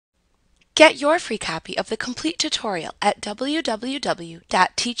Get your free copy of the complete tutorial at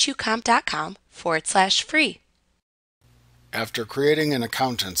www.teachucomp.com/free. After creating an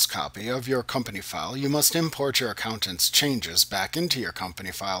accountant's copy of your company file, you must import your accountant's changes back into your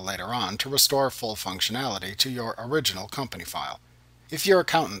company file later on to restore full functionality to your original company file. If your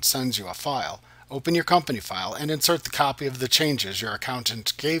accountant sends you a file, open your company file and insert the copy of the changes your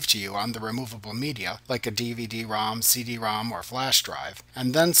accountant gave to you on the removable media, like a DVD-ROM, CD-ROM, or flash drive,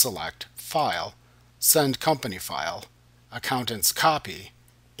 and then select File, Send Company File, Accountant's Copy,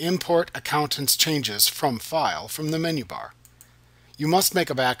 Import Accountant's Changes from File from the menu bar. You must make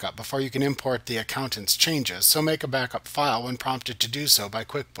a backup before you can import the accountant's changes, so make a backup file when prompted to do so by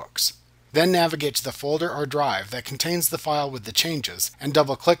QuickBooks. Then navigate to the folder or drive that contains the file with the changes and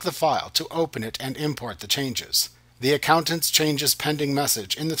double-click the file to open it and import the changes. The accountant's changes pending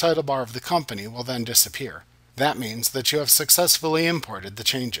message in the title bar of the company will then disappear. That means that you have successfully imported the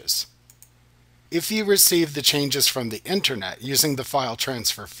changes. If you receive the changes from the internet using the file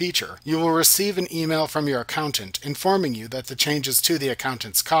transfer feature, you will receive an email from your accountant informing you that the changes to the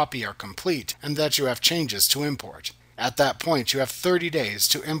accountant's copy are complete and that you have changes to import. At that point, you have 30 days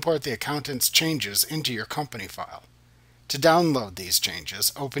to import the accountant's changes into your company file. To download these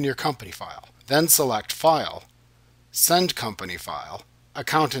changes, open your company file. Then select File, Send Company File,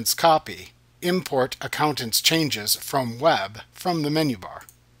 Accountant's Copy, Import Accountant's Changes from Web from the menu bar.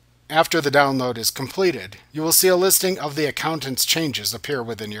 After the download is completed, you will see a listing of the accountant's changes appear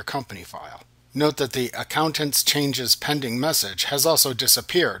within your company file. Note that the accountant's changes pending message has also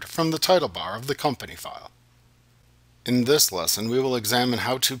disappeared from the title bar of the company file. In this lesson, we will examine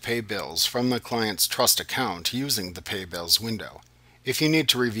how to pay bills from the client's trust account using the Pay Bills window. If you need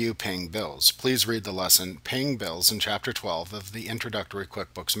to review paying bills, please read the lesson Paying Bills in Chapter 12 of the Introductory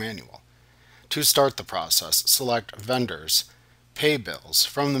QuickBooks Manual. To start the process, select Vendors, Pay Bills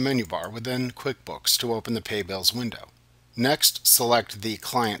from the menu bar within QuickBooks to open the Pay Bills window. Next, select the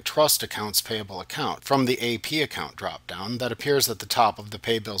Client Trust Accounts Payable account from the AP account drop-down that appears at the top of the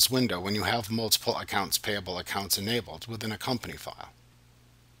Pay Bills window when you have multiple accounts payable accounts enabled within a company file.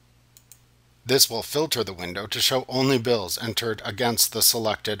 This will filter the window to show only bills entered against the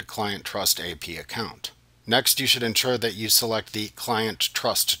selected Client Trust AP account. Next, you should ensure that you select the Client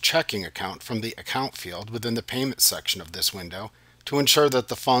Trust Checking account from the Account field within the Payment section of this window to ensure that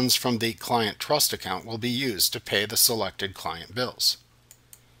the funds from the Client Trust account will be used to pay the selected client bills.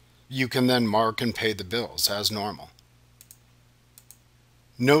 You can then mark and pay the bills as normal.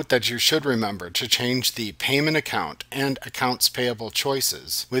 Note that you should remember to change the Payment Account and Accounts Payable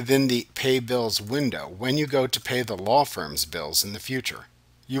choices within the Pay Bills window when you go to pay the law firm's bills in the future.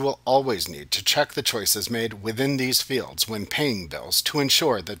 You will always need to check the choices made within these fields when paying bills to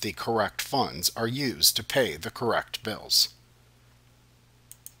ensure that the correct funds are used to pay the correct bills.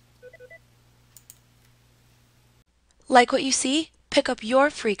 Like what you see? Pick up your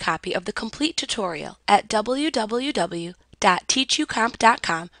free copy of the complete tutorial at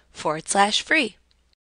www.teachucomp.com/free.